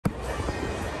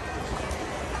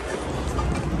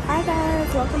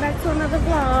welcome back to another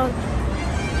vlog.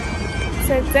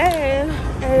 Today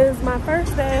is my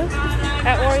first day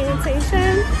at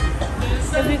orientation.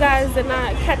 If you guys did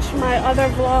not catch my other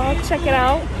vlog, check it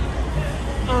out,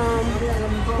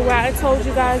 where I told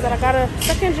you guys that I got a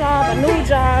second job, a new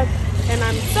job, and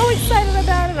I'm so excited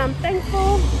about it. I'm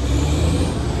thankful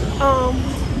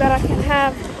that I can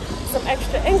have some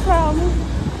extra income.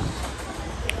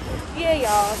 Yeah,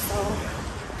 y'all.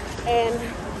 And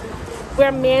we're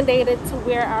mandated to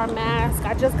wear our mask.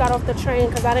 I just got off the train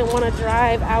because I didn't want to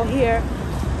drive out here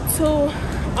to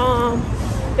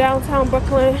downtown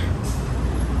Brooklyn,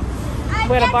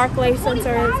 where the Barclays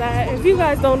Center is at. If you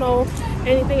guys don't know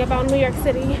anything about New York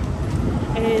City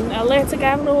and Atlantic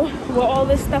Avenue, where all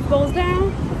this stuff goes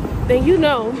down, then you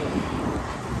know,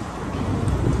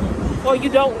 or you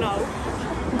don't know,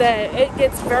 that it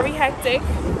gets very hectic.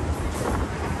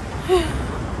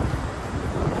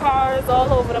 Cars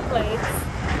all over the place.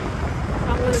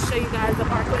 I'm going to show you guys the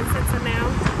Barclays Center now.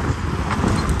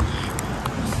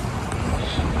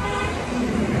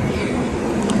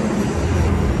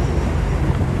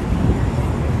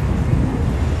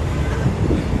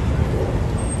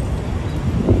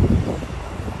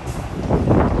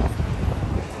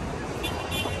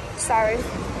 Sorry.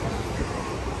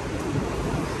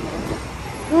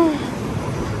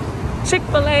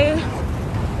 Chick-fil-A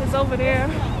is over there.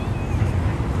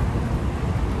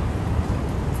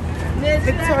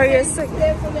 Victoria's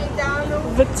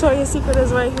Secret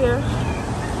is right here.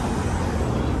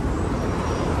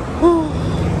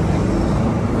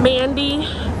 Mandy.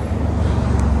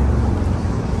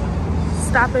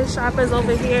 Stop and Shop is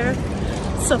over here.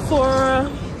 Sephora.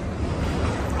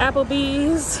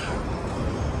 Applebee's.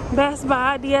 Best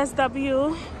Buy,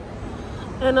 DSW.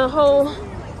 And a whole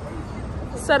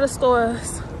set of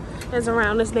stores is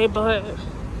around this neighborhood.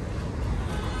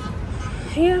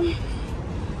 Yeah.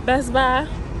 Best Buy.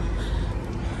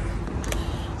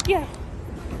 Yeah.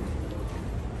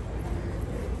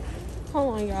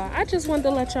 Hold on, y'all. I just wanted to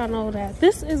let y'all know that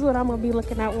this is what I'm gonna be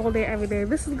looking at all day, every day.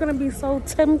 This is gonna be so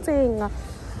tempting.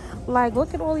 Like,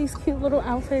 look at all these cute little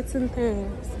outfits and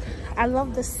things. I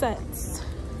love the sets.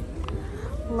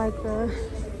 Like the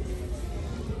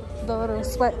little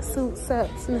sweatsuit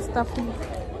sets and stuff.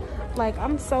 Like,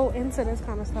 I'm so into this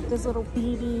kind of stuff. This little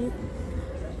beady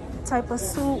type of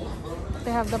suit.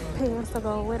 They have the pants to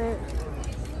go with it.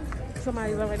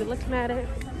 Somebody's already looking at it.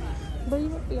 But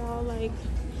y'all, like,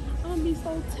 I'm gonna be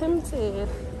so tempted.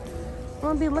 I'm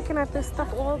gonna be looking at this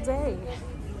stuff all day.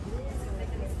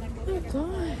 Oh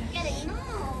God.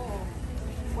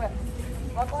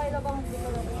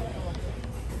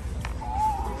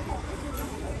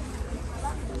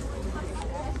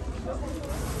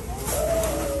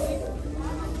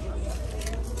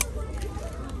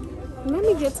 Let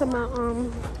me get to my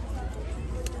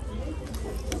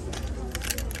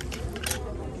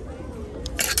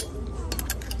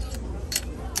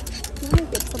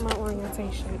my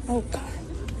orientation. Oh God,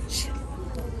 shit.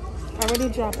 Already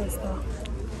dropping stuff.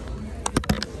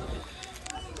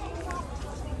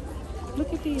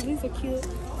 Look at these are cute.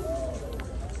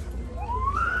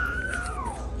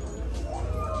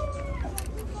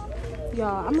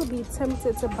 Y'all, I'm gonna be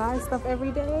tempted to buy stuff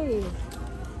every day.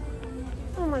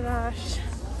 Oh my gosh.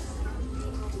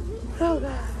 Oh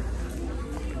God.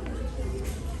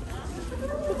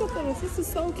 Look at this. This is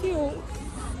so cute.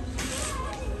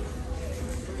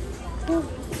 Ooh.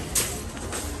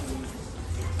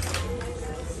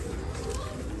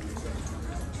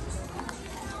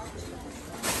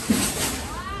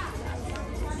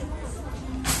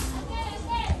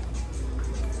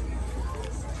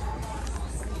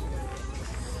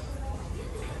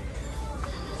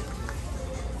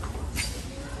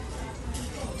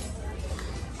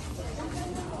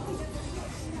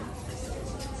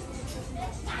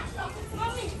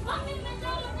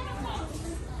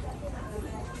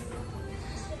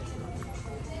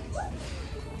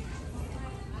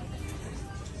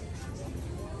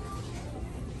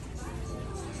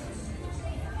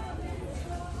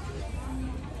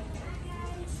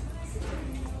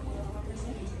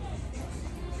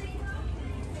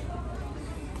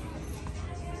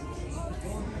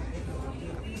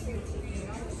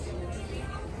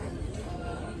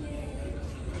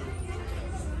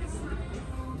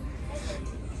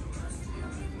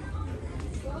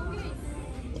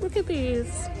 Look at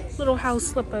these little house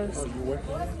slippers. Oh, you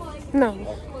working? No.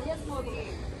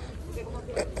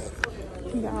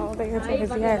 Y'all, the answer is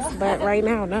yes, but right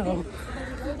now, no.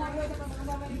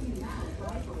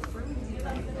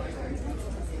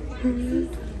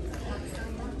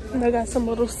 They got some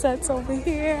little sets over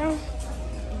here.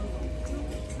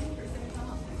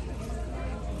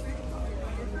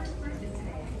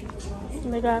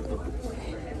 And they got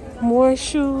more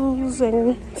shoes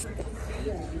and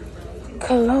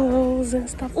clothes and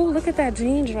stuff. Oh, look at that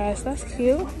jean dress. That's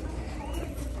cute.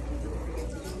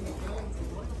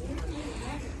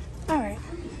 All right.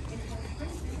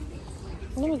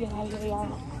 Let me get out of here,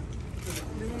 y'all.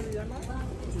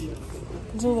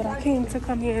 Do what I came to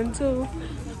come here and do.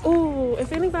 Ooh,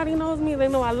 if anybody knows me, they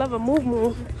know I love a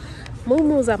moo-moo.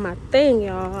 Moo-moos are my thing,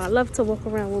 y'all. I love to walk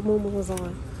around with moo-moos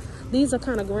on. These are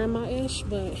kind of grandma-ish,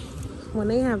 but when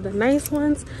they have the nice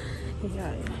ones,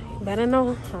 yeah, you better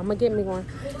know I'm gonna get me one.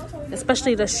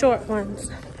 Especially the short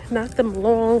ones, not them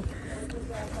long,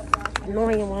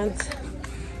 annoying ones.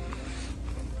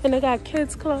 And they got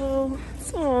kids' clothes.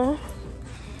 Aww.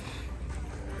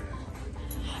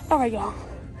 All right, y'all.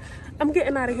 I'm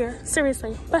getting out of here.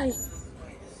 Seriously. Bye.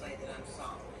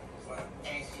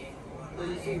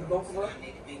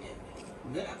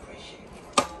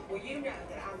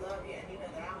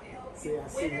 See, I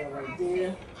see her right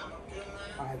there.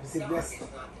 All right, see, that's,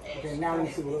 okay, now let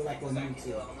me see what it looks like on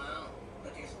YouTube.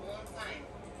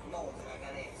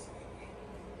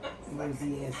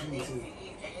 Lazy ass YouTube.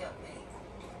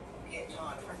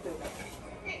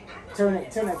 Turn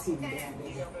that TV down,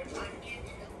 baby.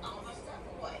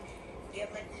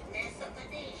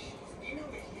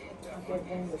 I can't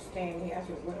bring the stand here. I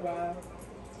should look live.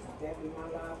 That'd be my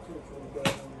live too for the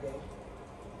day on the day.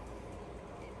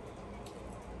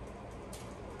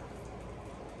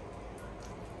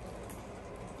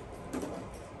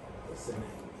 Listen.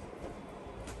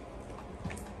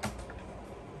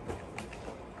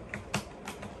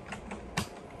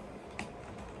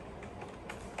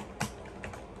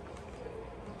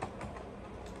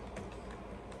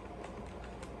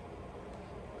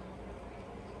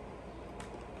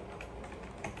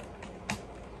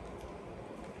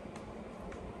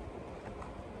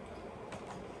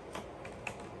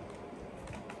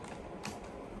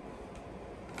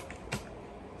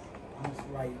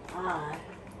 Right, I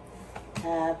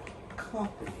have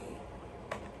company.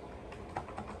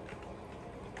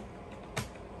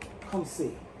 Come see.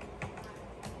 You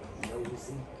know, you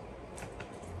see.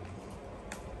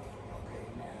 Okay,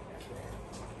 now that's that.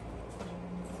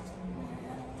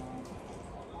 Now,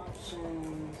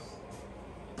 options.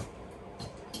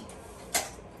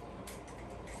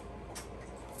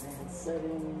 And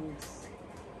settings.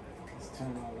 Let's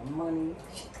turn on the money.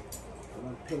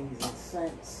 Pennies and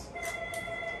cents.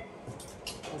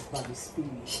 That's probably speedy.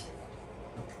 She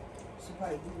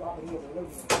probably do all here to look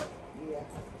at. Yeah.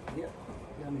 Yep.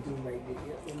 Let me do it right there.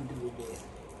 Yep. Let me do it there.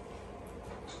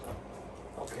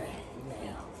 Okay.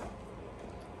 Now.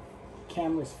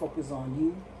 Camera's focused on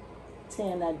you.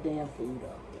 Tearing that damn food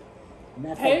up.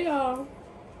 Hey y'all.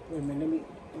 Wait a minute. Let me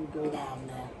go down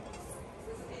now.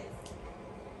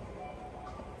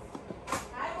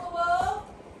 Hi, boo-boo.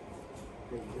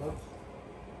 There you go.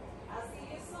 I'll see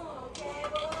you soon, okay,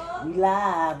 boo-boo? We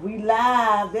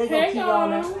live. There you go,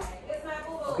 Kiana. It's my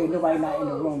boo-boo. Okay, nobody not in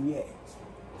the room yet.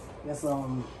 That's Where's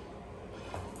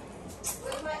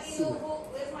my eagle boo?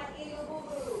 Where's my eagle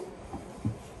boo-boo?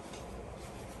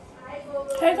 Hi,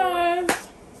 boo-boo. Hey guys.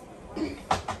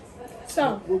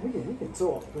 So. Well, we can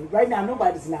talk. But right now,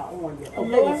 nobody's not on yet. Oh,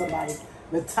 maybe somebody.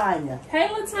 Latanya. Hey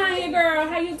Latanya girl,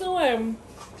 how you doing?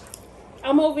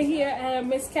 I'm over here at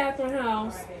Miss Catherine's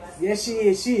house. Yes, she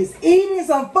is. She is eating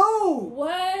some food.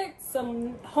 What?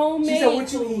 Some homemade She said,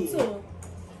 what you food eat? too.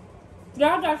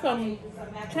 Y'all got some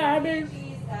cabbage,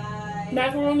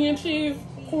 macaroni and cheese,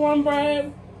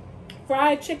 cornbread,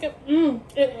 fried chicken.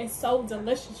 It is so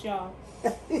delicious, y'all.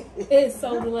 It is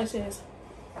so delicious.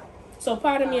 So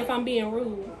pardon me if I'm being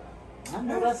rude. I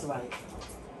know that's right.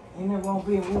 Ain't nothing wrong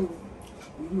being rude.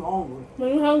 You hungry. When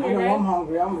you hungry, I know right? I'm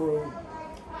hungry. I'm rude.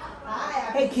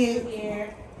 Hey, kid.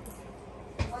 Here.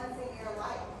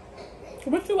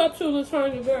 What you up to,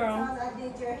 Latanya girl? I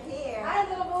did your hair. Hi,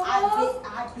 boo-boo.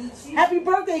 I beat you. Happy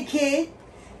birthday, kid.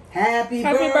 Happy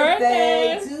Happy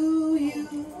birthday birthday. to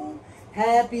you.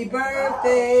 Happy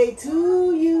birthday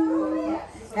to you.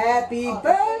 Happy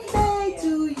birthday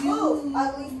to you.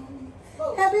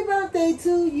 Happy birthday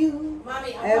to you.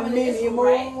 Mommy, I'm And coming in this many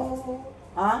room, more. right?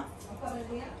 Huh? I'm coming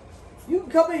in. You can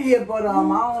come in here, but I don't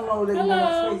know that you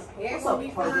Hello. want space. What's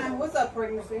up, pregnant? What's up,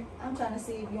 pregnancy? I'm trying to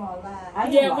see if you're on live. I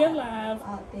ain't Yeah, live. we're live.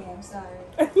 Oh, damn, sorry.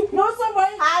 No, it's all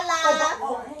right. Hi,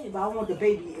 Oh, hey, but I want the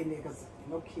baby in there because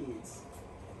no kids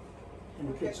in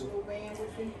the picture. And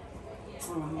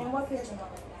what picture?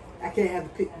 I can't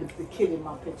have the kid in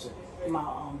my picture, in my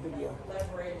video.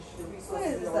 What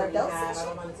is this, adult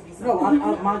section?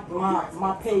 No,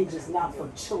 my page is not for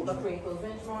children.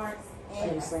 You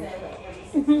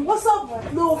understand? What's up,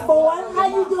 little boy? How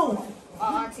you doing?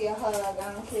 auntie a hug. I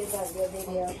don't care about your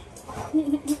video.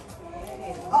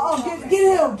 Get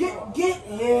him. Get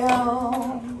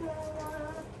him.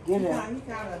 Get him.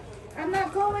 I'm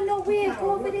not going nowhere.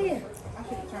 Go over there. I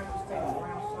should have turned this thing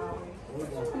around sorry.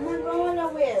 I'm not going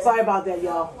nowhere. Sorry about that,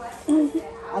 y'all.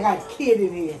 I got a kid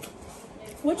in here.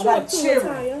 What I you got up to,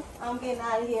 children. Natalia? I'm getting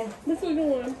out of here. What you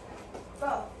doing?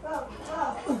 Go.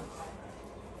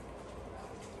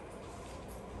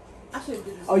 I should have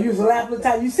did this. Oh, you was laughing the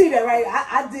time. You see that, right?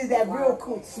 I did that real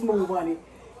cool, smooth, honey.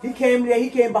 He came there. He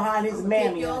came behind his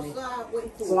mammy, honey.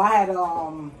 So I had,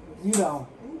 you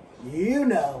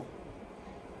know.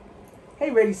 Hey,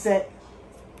 ready, set.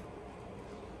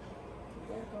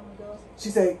 She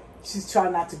said she's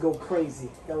trying not to go crazy.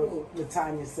 That was what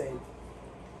Tanya said.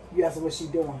 You asked her what she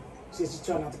doing. She said she's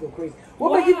trying not to go crazy.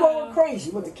 What made you going crazy?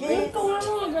 With the kids? What's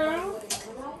going on, girl?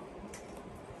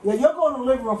 Yeah, you're going to the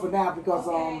living room for now because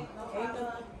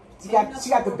she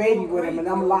got the baby with him and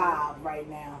I'm live right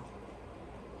now.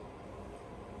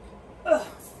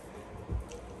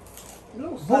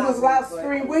 Booga's live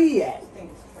stream. Where he at?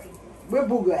 Where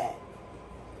Booga at?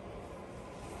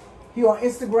 He on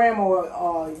Instagram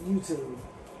or YouTube?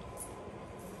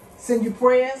 Send you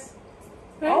prayers?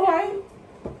 All right.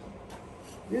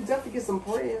 You'll definitely get some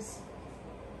prayers.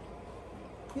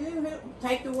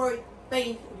 Take the word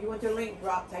faith. If you want your link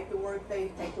drop, take the word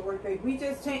faith. Take the word faith. We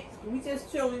just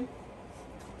chilling.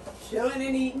 Chilling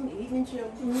and eating and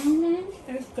chilling.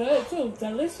 Mm-hmm. It's good too.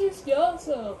 Delicious, y'all.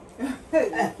 So. I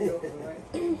know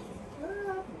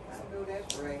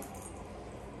that's right.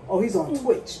 Oh, he's on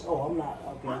Twitch. Oh, I'm not.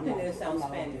 Okay, I think that sounds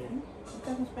Spanish. You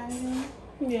talking Spanish?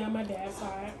 Yeah, my dad's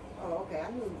side. Oh, okay.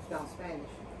 I knew it sounds Spanish.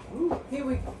 Ooh, here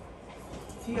we go.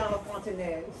 Tiana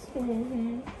Fontanez.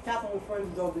 Mm-hmm. Tap on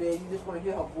friends over there. You just want to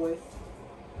hear her voice.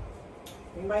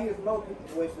 You might hear some other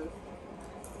people's voices.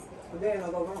 But then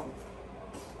I'll go wrong.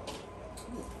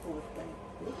 Foolish thing.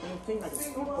 This thing seems like it's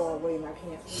too far away and I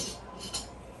can't see.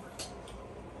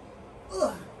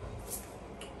 Ugh.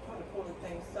 Try to pull the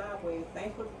thing sideways.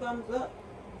 Thanks for the thumbs up.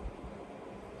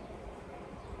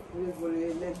 It is what it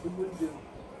is. Let's do what it do.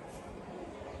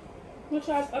 What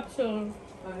y'all up to?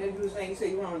 And then you were saying, you said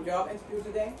you were on a job interview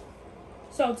today?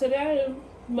 So today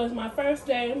was my first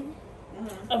day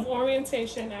of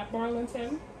orientation at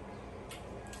Burlington.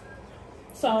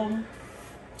 So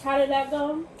how did that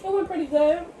go? It went pretty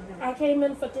good. I came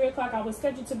in for 3 o'clock. I was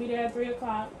scheduled to be there at 3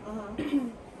 o'clock.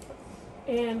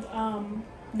 And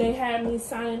they had me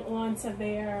sign on to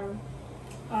their,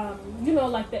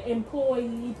 like the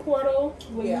employee portal.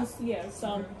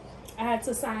 So I had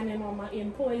to sign in on my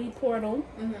employee portal.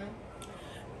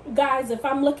 Guys, if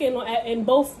I'm looking at in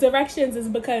both directions, is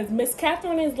because Miss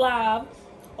Catherine is live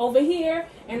over here,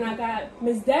 and I got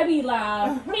Miss Debbie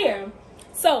live here.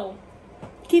 So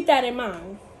keep that in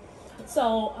mind.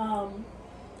 So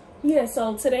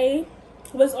so today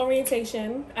was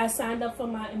orientation. I signed up for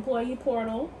my employee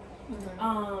portal.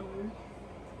 So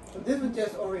this was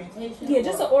just orientation? Yeah,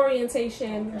 just an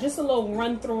orientation, just a little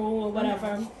run through or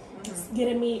whatever,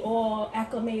 getting me all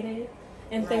acclimated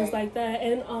and things like that,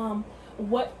 and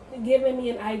giving me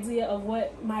an idea of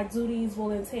what my duties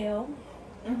will entail.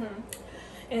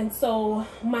 And so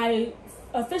my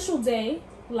official day,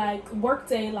 like work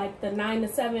day, like the 9 to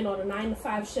 7 or the 9 to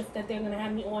 5 shift that they're gonna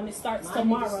have me on, it starts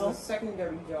tomorrow. This is a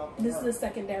secondary job. This is a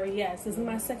secondary, yes. This is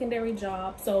my secondary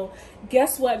job. So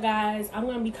guess what, guys? I'm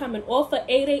gonna be coming off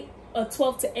a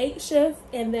 12 to 8 shift,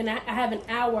 and then I have an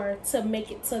hour to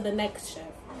make it to the next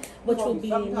shift, which will be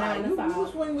 9 to 5. You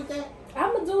swing with that?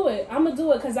 I'm gonna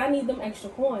do it because I need them extra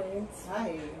coins. I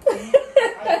hear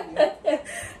you.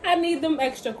 I need them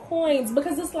extra coins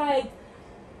because it's like,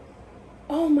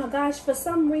 oh my gosh, for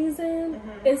some reason,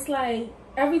 it's like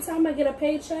every time I get a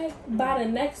paycheck, by the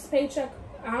next paycheck,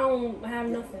 I don't have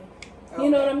nothing. You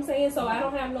know what I'm saying? So I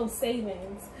don't have no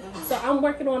savings. So I'm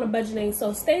working on a budgeting.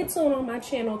 So stay tuned on my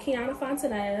channel, Kiana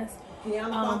Fontanez.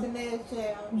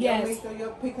 Yes. Make sure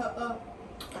you'll pick her up.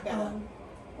 I got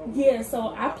yeah,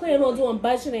 so I plan on doing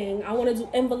budgeting. I want to do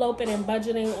enveloping and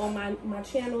budgeting on my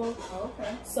channel.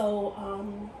 Okay. So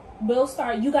we'll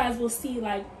start. You guys will see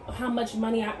like how much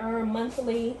money I earn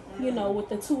monthly, with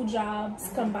the 2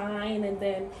 jobs combined, and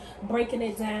then breaking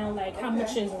it down, like how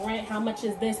much is rent, how much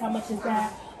is this, how much is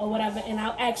that, or whatever. And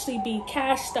I'll actually be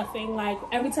cash stuffing. Like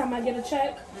every time I get a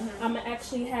check, I'm gonna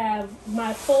actually have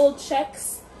my full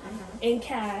checks in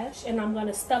cash, and I'm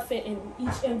gonna stuff it in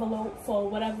each envelope for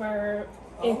whatever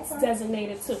it's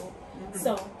designated to.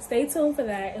 So stay tuned for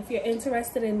that if you're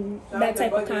interested in that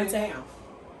type of content.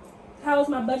 How's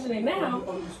my budgeting now?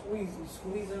 Oh, you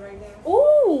squeezing right now?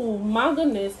 Ooh, my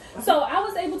goodness. So I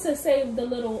was able to save the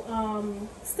little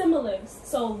stimulus.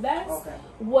 So that's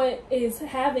what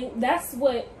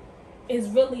is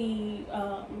really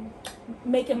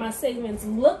making my savings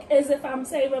look as if I'm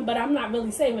saving, but I'm not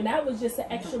really saving. That was just an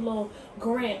extra little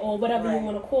grant or whatever you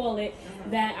want to call it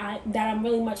that I'm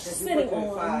really much sitting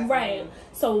on. Right.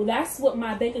 So that's what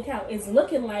my bank account is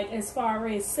looking like as far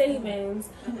as savings.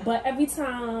 But every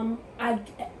time I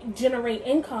generate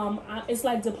income, it's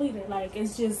like depleted. Like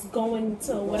it's just going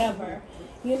to whatever,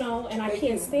 you know, and I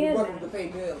can't stand that. To pay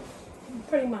bills.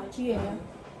 Pretty much, yeah.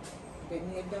 Been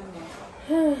here, done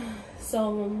that.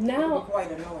 So now it can be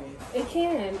quite annoying. It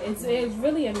can. It's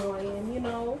really annoying, you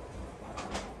know.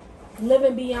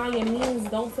 Living beyond your means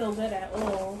don't feel good at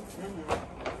all.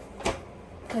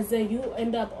 Because then you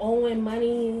end up owing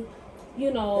money,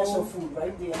 you know. That's your food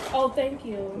right there. Oh, thank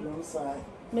you. Put it on the side.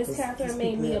 Miss Catherine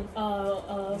made me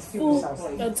a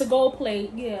food to-go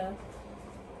plate, yeah.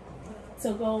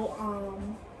 To go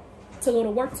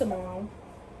to work tomorrow.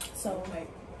 So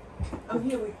I'm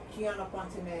here with Kiana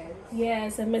Fontanez.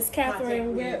 yes, and Miss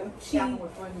Catherine,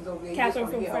 Catherine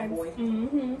from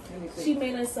Friends. She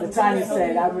made us some. The Tiny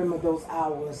said, I remember those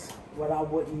hours what I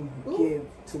wouldn't give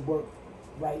to work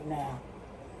right now.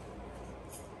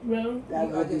 Really? That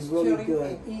would be really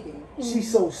good.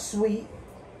 She's so sweet.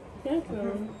 Thank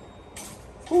you.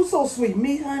 Who's so sweet?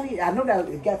 Me, honey? I know that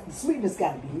the sweetness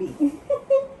got to be me.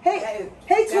 Hey,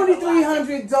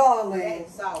 2300, darling.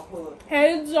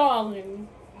 Hey, darling.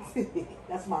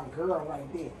 That's my girl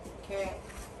right there. Cat,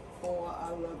 I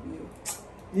love you.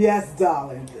 Yes,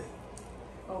 darling.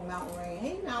 Oh, Mountain Rain.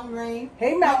 Hey, Mountain Rain.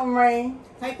 Hey, Mountain Rain.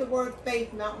 Type the word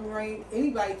faith, Mountain Rain.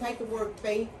 Anybody, type the word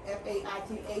faith,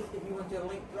 F-A-I-T-H. If you want your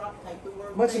link drop, type the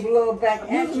word Much faith. love back I'm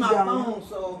at using you, my darling. phone,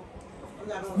 so I'm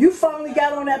not on. You finally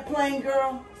got on that plane,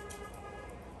 girl?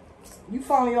 You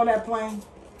finally on that plane?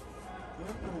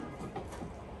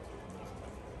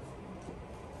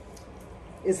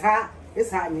 It's hot. It's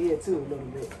hot in here too a little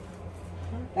bit.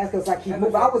 That's because I keep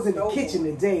moving. I was in the kitchen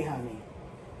today, honey.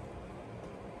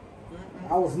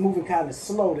 I was moving kind of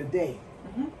slow today.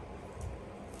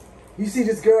 You see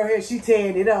this girl here? She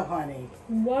tearing it up, honey.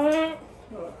 What?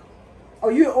 Oh,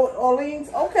 you in Orleans?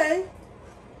 Okay.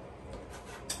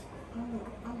 I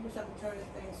wish I could turn this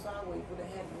thing sideways, but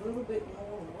it had a little bit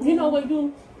more. You know what you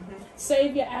do?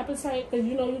 Save your appetite because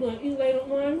you know you're going to eat later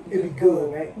on. It'd be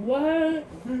good, right? What?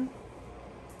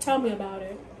 Tell me about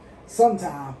it.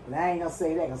 Sometimes, but I ain't gonna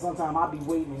say that because sometimes I'll be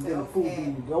waiting and then the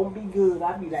food don't be good.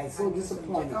 I'll be like so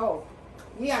disappointed. Oh,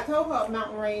 yeah, I told her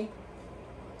Mountain Rain.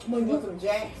 When you want some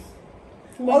Jacks?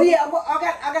 Oh yeah, well, I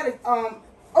got it. Oh,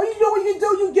 you know what you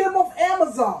do? You get them off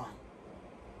Amazon.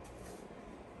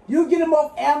 You get them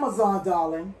off Amazon,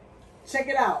 darling. Check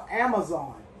it out,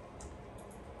 Amazon.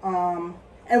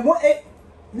 And what it?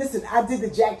 Listen, I did the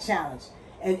Jack Challenge,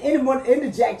 and in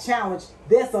the Jack Challenge,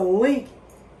 there's a link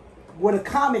where the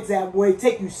comments at where it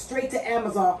take you straight to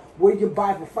Amazon where you can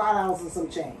buy for $5 and some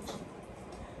change.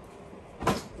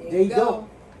 There you go.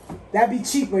 That'd be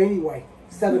cheaper anyway.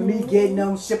 Instead of me getting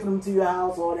them, shipping them to your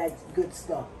house, all that good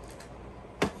stuff.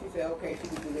 She said, okay, she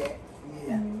can do that.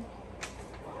 Yeah.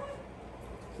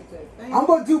 She said, I'm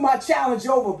going to do my challenge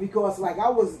over because like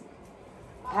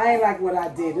I ain't like what I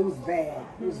did. It was bad.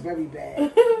 It was very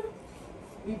bad.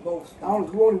 We both. We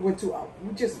only went to,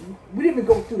 we didn't even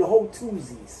go through the whole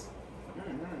Tuesdays.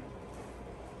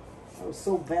 That was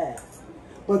so bad.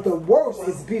 But the worst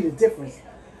is be the difference.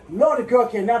 Lord, the girl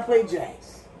cannot play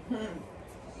jacks. Well,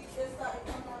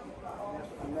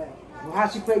 how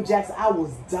she played jacks, I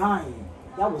was dying.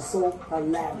 That was so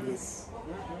hilarious.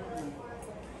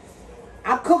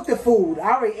 I cooked the food.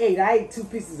 I already ate. I ate 2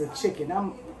 pieces of chicken.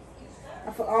 I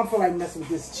don't feel like messing with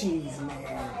this cheese,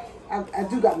 man. I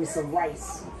do got me some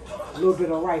rice. A little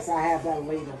bit of rice. I have that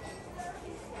later.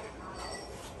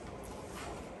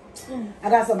 I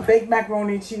got some baked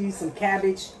macaroni and cheese, some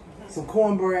cabbage, some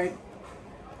cornbread.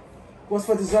 What's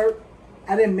for dessert?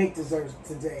 I didn't make dessert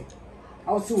today.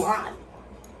 I was too hot.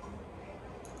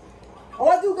 Oh,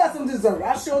 I do got some dessert.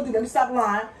 I sure do. Let me stop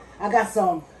lying. I got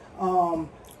some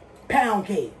pound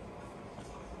cake.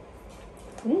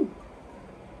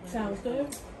 Sounds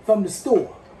good. From the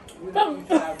store.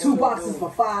 2 boxes for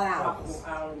 $5.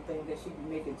 Island thing that she be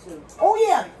making too. Oh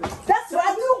yeah, that's what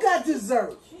I do got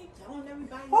dessert. She telling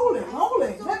everybody. Hold it.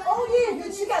 Oh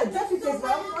yeah, she got a Duffy taste.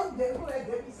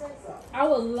 I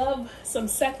would love some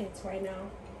seconds right now.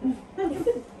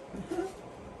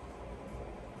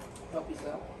 Help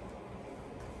yourself.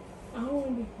 I don't want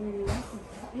to be greedy.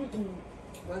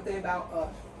 One thing about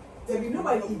us. If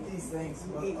nobody eat these things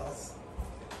but us.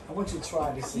 I want you to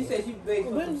try this. She said she baked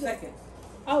for What some is it? seconds.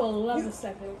 I would love the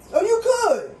seconds. Oh, you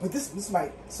could. But this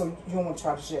might. So you don't want to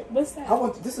try this yet? What's that?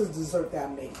 This is a dessert that I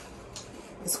made.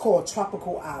 It's called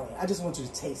Tropical Island. I just want you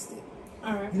to taste it.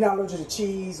 All right. You're not allergic to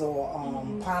cheese or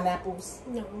pineapples?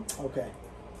 No. Okay.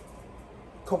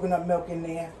 Coconut milk in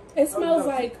there. It smells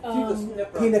like She's a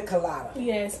sniffer. Pina colada.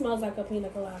 yeah, it smells like a pina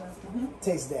colada.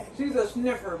 Taste that. She's a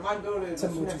sniffer. My daughter is Tell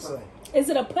a me what you sniffer. say. Is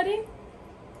it a pudding?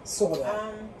 Sort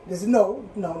of. There's no,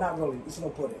 not really. It's no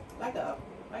pudding. Like a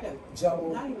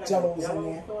Jello, not even like Jello's a Jello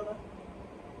in there. sorta.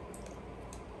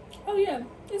 Oh yeah,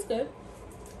 it's good.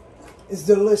 It's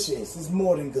delicious. It's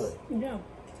more than good. Yeah.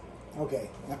 Okay,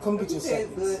 now come get You your say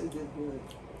it's good. seconds.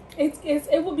 It's good.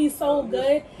 It would be so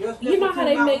good. You know how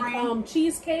they make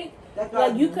cheesecake? That's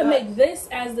Like you nuts. could make this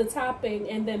as the topping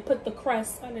and then put the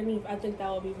crust underneath. I think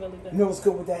that would be really good. You know what's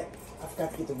good with that? I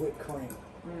forgot to get the whipped cream.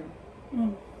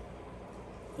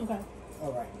 Okay.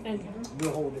 All right. Thank you.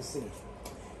 We'll hold this in.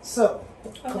 So,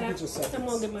 come Okay. get your seconds. I'm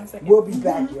gonna get my second. We'll be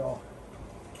back, y'all.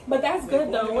 But that's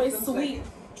good though. We'll It's get some sweet.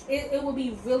 It will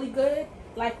be really good.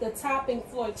 Like the topping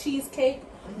for a cheesecake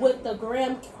with the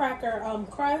graham cracker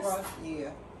crust.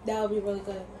 Yeah. That would be really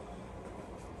good.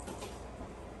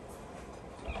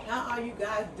 How are you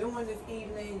guys doing this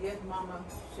evening? Yes, Mama,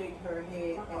 shake her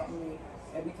head at me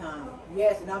every time.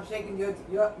 Yes, and I'm shaking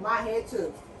my head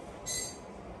too.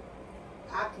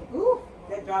 I can. Ooh,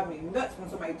 that drives me nuts when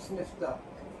somebody sniffs stuff.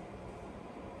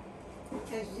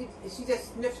 And she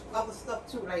just sniffs other stuff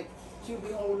too. Like she'll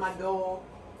be holding my dog,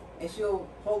 and she'll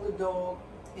hold the dog,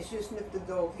 and she'll sniff the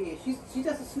dog's head. She's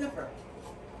just a sniffer.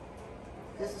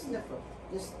 Just a sniffer.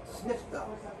 Just sniff stuff.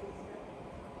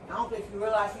 I don't think you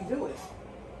realize you do it.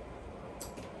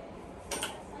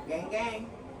 Gang, gang.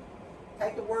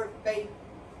 Take the word faith.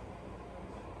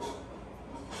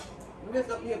 We're just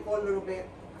up here for a little bit,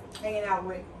 hanging out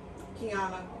with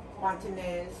Kiana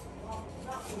Martinez.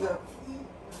 She's a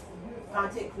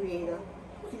content creator.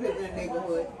 She lives in the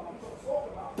neighborhood.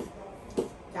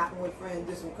 Chopping with friends,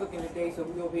 did some cooking today, so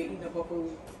we're over here eating up our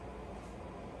food.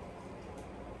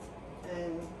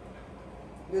 And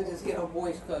you'll just hear her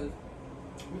voice because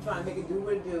we're trying to make it do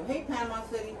what it do. Hey, Panama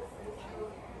City.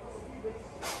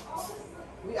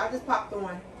 I just popped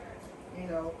on, you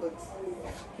know, because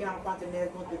Kiana Martinez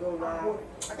wants to go live.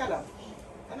 I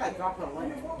gotta drop her a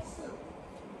link.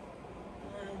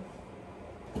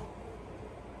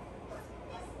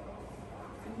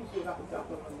 Let me see if I can drop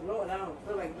her a link. Lord, I don't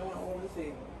feel like doing all this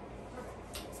here.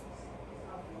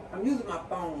 I'm using my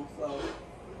phone, so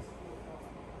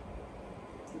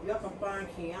if y'all can find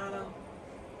Kiana,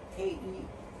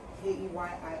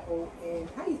 K-E-Y-I-O-N.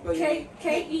 How do you spell your name?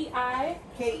 K-E-I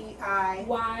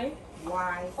K-E-I-Y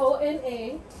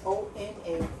O-N-A.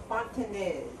 O-N-A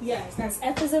Fontanez. Yes, that's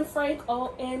F as in Frank,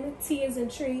 O-N-T as in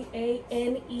tree,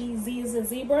 A-N-E-Z as in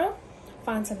zebra.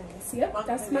 Fontanez. Yep,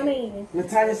 that's my name.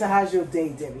 Latanya said, how's your day,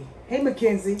 Debbie? Hey,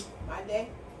 Mackenzie. My day?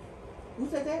 Who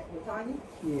said that? Latanya?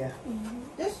 Yeah.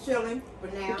 Just chilling for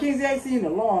now. Mackenzie, I ain't seen you in a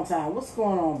long time. What's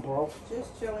going on, bro?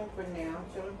 Just chilling for now.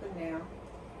 Chilling for now.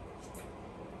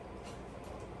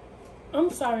 I'm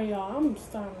sorry, y'all. I'm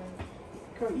starving.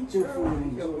 Girl, eat your food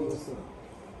and enjoy food.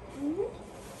 yourself.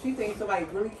 She thinks somebody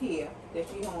really care that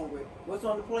she hungry. What's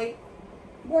on the plate?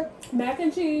 What? Mac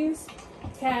and cheese,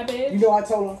 cabbage. You know, I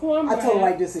told her. Cornbread, I told her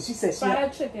like this, and she said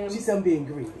fried chicken. She said I'm being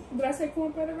greedy. Did I say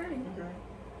cornbread already?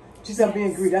 She said I'm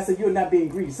being greedy. I said you're not being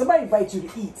greedy. Somebody invite you to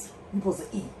eat. You're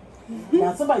supposed to eat.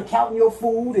 Now somebody counting your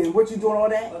food and what you doing all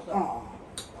that.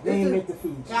 They ain't make the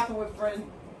food. Shopping with friend,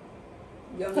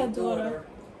 Her youngest daughter. daughter.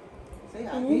 Say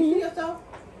hi. Can you see yourself?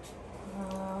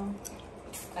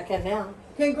 I can now.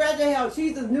 Congratulations.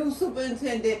 She's the new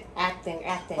superintendent. Acting.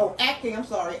 Oh, acting. I'm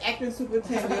sorry. Acting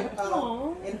superintendent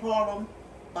in Harlem.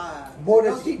 Board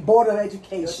of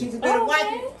Education. She's a better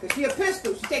wife because she a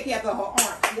pistol. She take care of her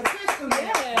aunt. She a pistol.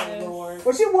 Yes. Lord.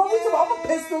 Well, she works too. I'm a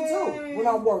pistol too when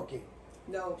I'm working.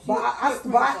 No, But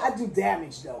I do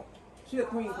damage though. She a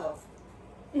queen puff.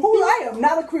 Who I am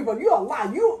not a creeper. You're a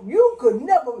lie. You could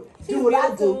never do what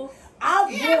I do. I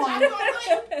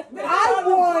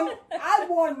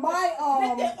won my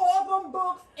With the album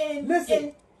books and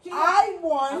listen. She I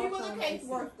won. She was a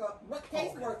caseworker.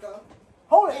 Caseworker.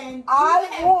 Hold it. And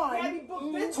I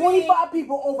won 25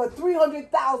 people over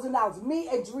 $300,000. Me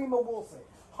and Dreamer Wilson.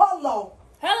 Hello.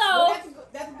 Hello. Well,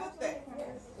 that's a good thing.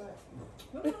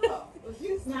 Look at her.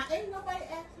 Now, ain't nobody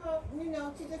asked her, you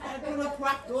know, she just had to do a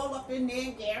prop all up in there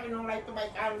and Gary don't like somebody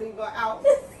trying to leave her out.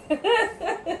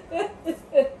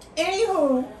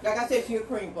 Anywho, like I said, she a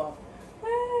cream puff.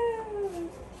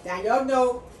 Now, y'all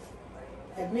know,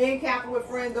 if me and Captain with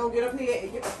friends don't get up here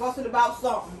and get to fussing about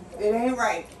something, it ain't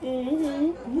right.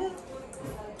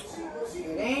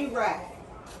 It ain't right.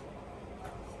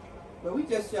 But we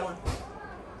just chilling.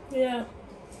 Yeah.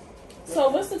 So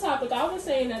what's the topic? I was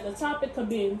saying that the topic could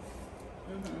be,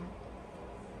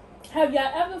 have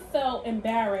y'all ever felt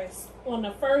embarrassed on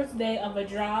the first day of a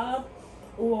job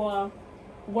or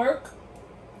work?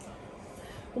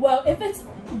 Well, if it's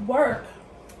work,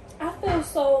 I feel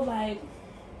so like,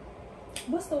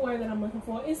 what's the word that I'm looking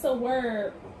for? It's a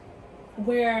word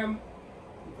where,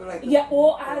 Like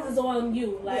all eyes is on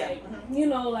you. Like, you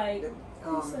know, like,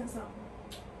 who said something?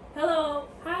 Hello,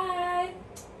 hi.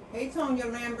 Hey,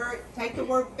 Tonya Lambert, take the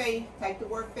work face. Take the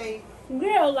work face.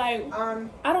 Yeah, like,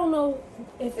 I don't know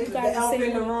if you guys the are saying elephant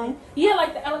in the room. Yeah,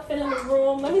 like the elephant in the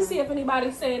room. Let me see if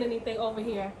anybody's saying anything over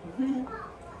here.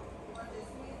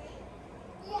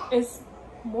 It's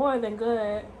more than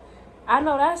good. I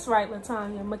know that's right,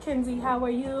 Latanya. Mackenzie, how are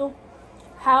you?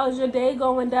 How's your day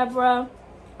going, Deborah?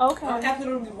 Okay.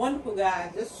 Absolutely wonderful,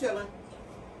 guys. Just chilling.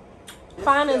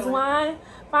 Fine as wine.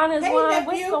 Fine as wine. Nephew.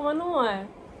 What's going on?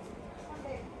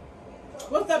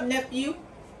 What's up, nephew?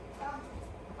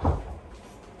 We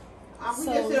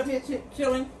just sit up here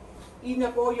chilling, eating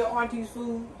up all your auntie's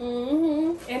food.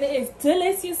 And it is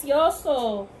delicious,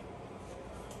 also.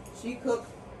 She cooked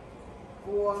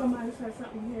for Somebody said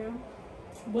something here.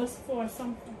 What's for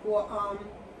something?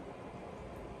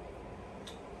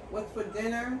 What's for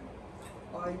dinner?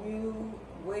 Are you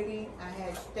waiting? I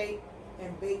had steak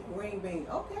and baked green beans.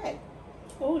 Okay.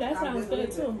 Oh, that sounds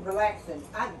good too. Relaxing.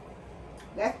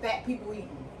 That's fat people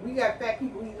eating. We got fat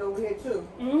people eating over here too.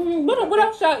 What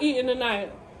else y'all eating tonight?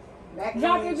 Drop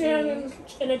Macaroni it and down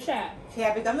cheese. in the chat.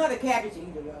 Cabbage. I'm not a cabbage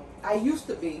eater though. I used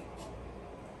to be.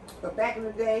 But back in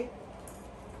the day,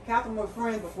 Catherine was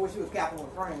friends before she was Catherine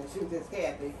was friends. She was just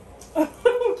Kathy.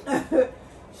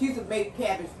 She used to make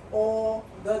cabbage all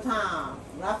the time.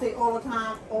 When I say all the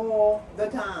time, all the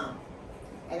time.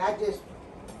 And I just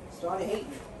started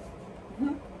hating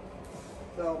it.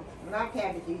 So, I'm not a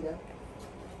cabbage eater.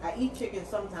 I eat chicken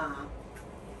sometimes.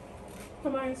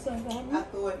 Somebody said that. I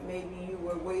thought maybe you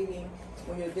were waiting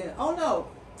when you're dinner. Oh no,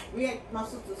 we at my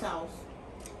sister's house.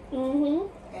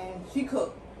 And she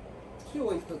cooked. She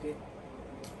always cook it.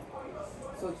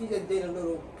 So she just did a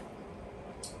little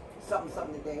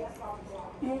something today.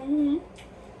 Y'all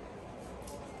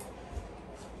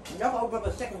can open up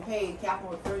a second page.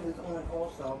 Catherine with Friends is on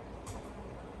also.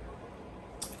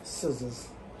 Scissors.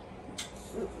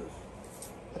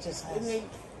 I just had.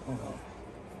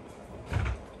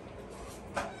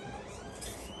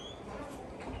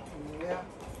 Yeah.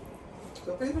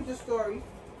 So finish with your story.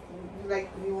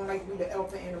 You want to be the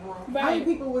elephant in the room. Right. How many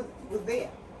people was there?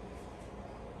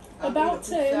 About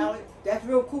 10. Salad. That's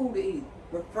real cool to eat.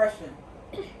 Refreshing.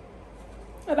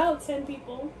 About 10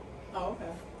 people. Oh,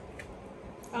 okay.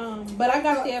 But I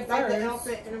got there Like first. the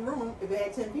elephant in the room if it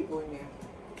had 10 people in there.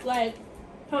 Like,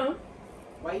 huh?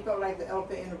 Why you felt like the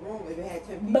elephant in the room if it had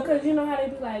 10 people? Because you know how they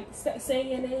be like, say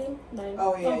your name? Like,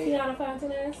 Kiana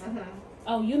Fontanez?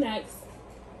 Oh, you next.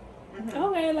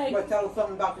 Okay, like. What, tell us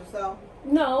something about yourself?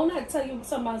 No, not tell you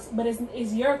something else, but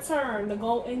it's your turn to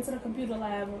go into the computer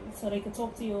lab so they can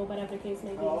talk to you or whatever the case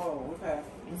may be. Oh, okay.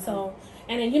 So,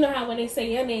 and then you know how when they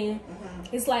say your name,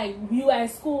 it's like you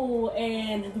at school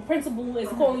and the principal is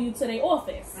calling you to their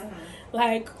office.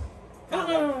 Like,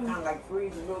 kind of like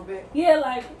freeze a little bit. Yeah,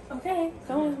 like, okay,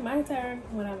 go on, my turn,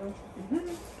 whatever.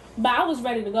 But I was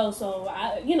ready to go, so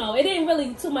it didn't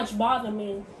really too much bother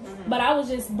me. But I was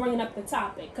just bringing up the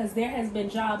topic because there has been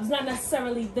jobs, not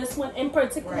necessarily this one in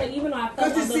particular, even though I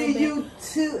felt Good to see you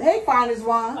too. Hey, fine as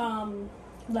wine.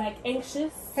 Like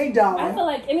anxious. Hey, darling. I feel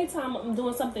like anytime I'm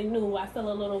doing something new, I feel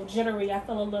a little jittery. I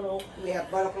feel a little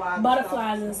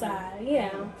butterflies inside.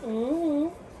 Yeah.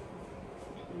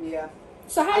 Yeah.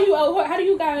 So how do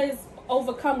you guys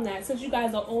overcome that? Since you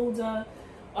guys are older,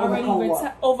 already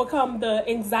overcome the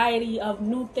anxiety of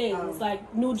new things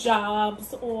like new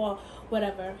jobs or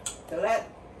whatever. The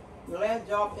last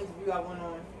job interview I went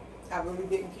on, I really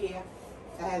didn't care.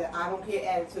 I had an I don't care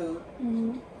attitude.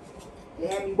 They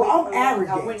had me I'm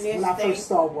arrogant when I first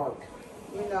start work.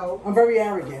 You know. I'm very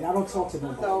arrogant. I don't talk to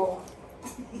nobody. So,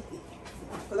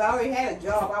 because I already had a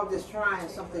job, I was just trying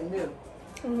something new.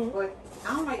 But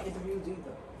I don't like interviews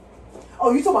either.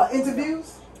 Oh, you talking about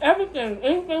interviews?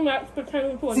 Anything that's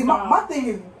pertaining to a job. See, my thing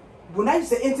is, when I used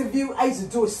to interview, I used to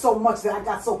do it so much that I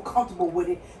got so comfortable with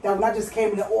it that when I just came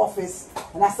in the office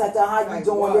and I sat there, how you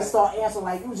doing? They start answering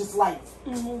like it was just like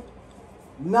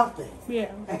nothing.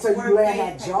 Yeah. Until you land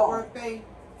that job.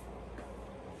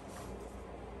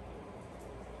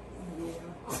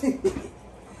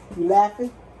 You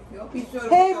laughing?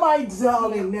 Hey, my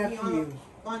darling nephew.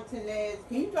 Fontanez.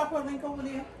 Can you drop her link over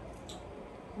there?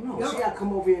 No, she got to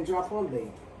come over here and drop her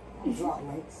link. I'll drop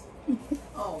links.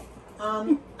 Oh, I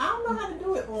don't know how to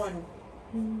do it on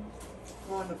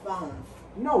the phone.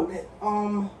 No, that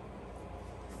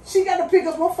she got to pick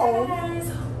up her phone. Hey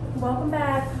guys, welcome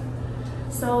back.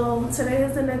 So today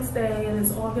is the next day. It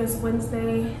is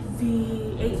Wednesday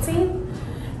the 18th,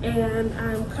 and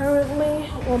I'm currently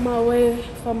on my way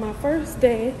for my first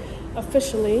day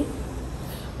officially.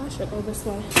 I should go this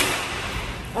way.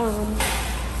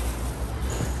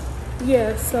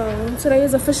 Yeah, so today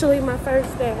is officially my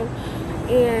first day,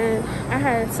 and I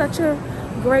had such a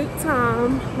great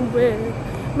time with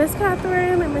Miss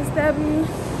Catherine and Miss Debbie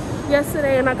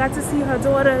yesterday, and I got to see her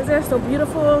daughters. They're so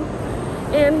beautiful.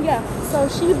 And yeah, so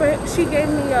she gave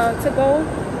me a to-go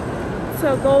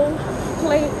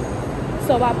plate,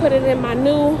 so I put it in my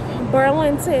new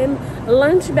Burlington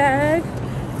lunch bag.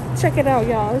 Check it out,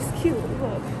 y'all. It's cute.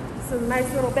 Look, it's a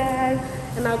nice little bag,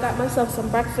 and I got myself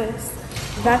some breakfast.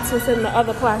 That's what's in the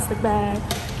other plastic bag.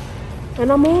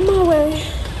 And I'm on my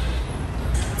way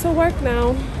to work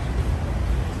now.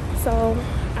 So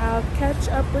I'll catch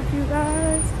up with you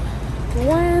guys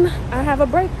when I have a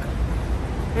break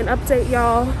and update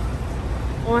y'all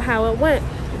on how it went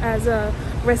as a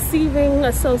receiving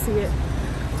associate.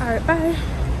 All right, bye.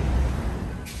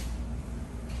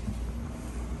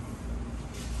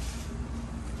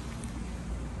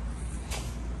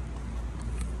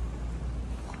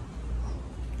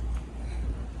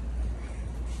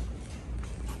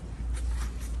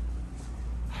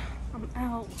 I'm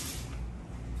out.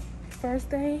 First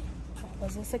day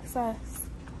was a success.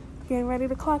 Getting ready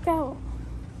to clock out.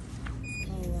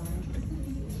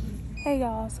 Hey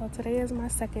y'all, so today is my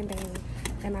second day,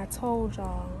 and I told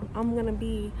y'all I'm gonna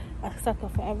be a sucker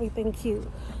for everything cute.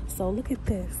 So look at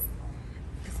this.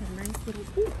 It's a nice little,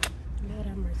 ooh, Lord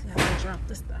have mercy, I have to drop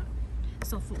this stuff.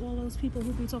 So for all those people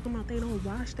who be talking about they don't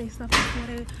wash their stuff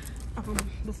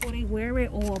before they wear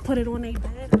it or put it on their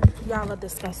bed, y'all are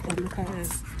disgusting,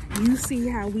 because you see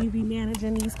how we be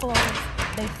managing these clothes.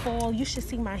 They fall. You should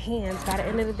see my hands. By the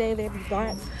end of the day, they be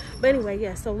black. But anyway,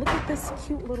 yeah, so look at this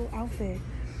cute little outfit.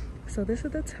 So this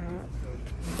is the top,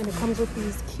 and it comes with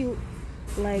these cute,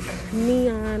 like,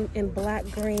 neon and black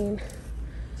green,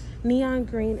 neon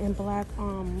green and black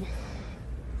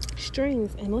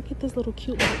strings. And look at this little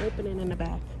cute little opening in the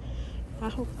back. I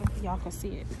hope y'all can see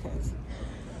it, because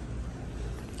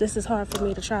this is hard for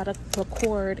me to try to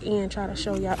record and try to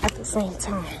show y'all at the same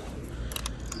time.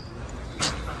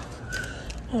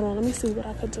 Hold on, let me see what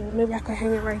I could do. Maybe I could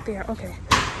hang it right there. Okay,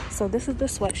 so this is the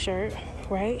sweatshirt,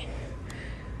 right?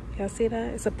 Y'all see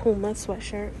that? It's a Puma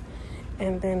sweatshirt.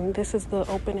 And then this is the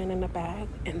opening in the bag.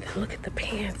 And then look at the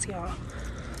pants, y'all.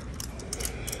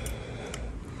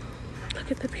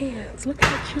 Look at the pants. Look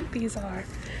how cute these are.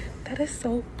 That is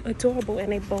so adorable.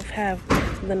 And they both have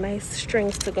the nice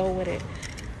strings to go with it.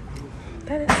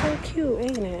 That is so cute,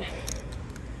 ain't it?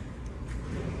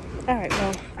 Alright,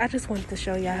 well, I just wanted to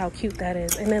show y'all how cute that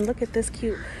is. And then look at this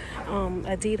cute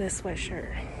Adidas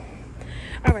sweatshirt.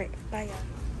 Alright, bye y'all.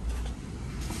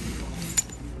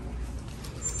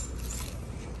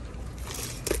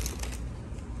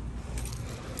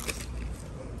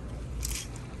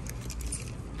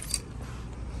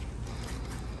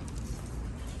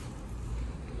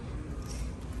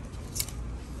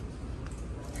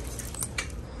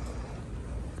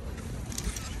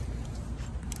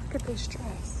 Look at this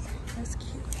dress. That's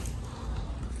cute.